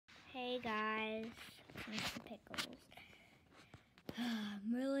Mr. Pickles.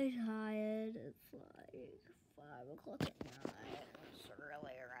 I'm really tired. It's like 5 o'clock at night. It's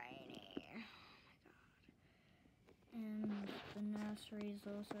really rainy. Oh my god. And the nursery is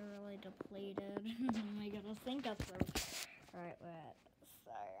also really depleted. Oh my god, I think that's so right wet.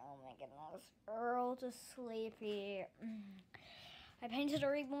 So, oh my goodness. We're all just sleepy. I painted a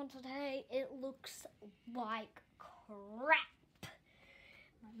reborn today. It looks like crap.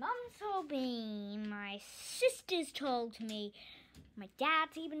 My mum told me, my sisters told me, my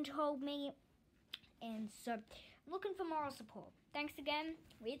dad's even told me, and so I'm looking for moral support. Thanks again.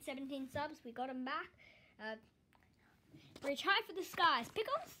 We had 17 subs. We got them back. Reach high for the skies.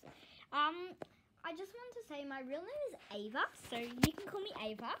 Pickles. I just want to say my real name is Ava, so you can call me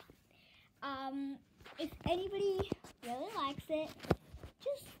Ava. If anybody really likes it,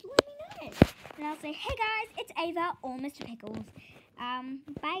 just let me know. And I'll say, hey guys, it's Ava or Mr. Pickles.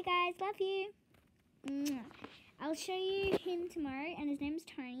 Bye guys, love you. I'll show you him tomorrow, and his name's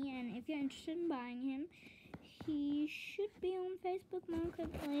Tony, and if you're interested in buying him, he should be on Facebook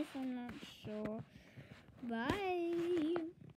Marketplace, I'm not sure. Bye.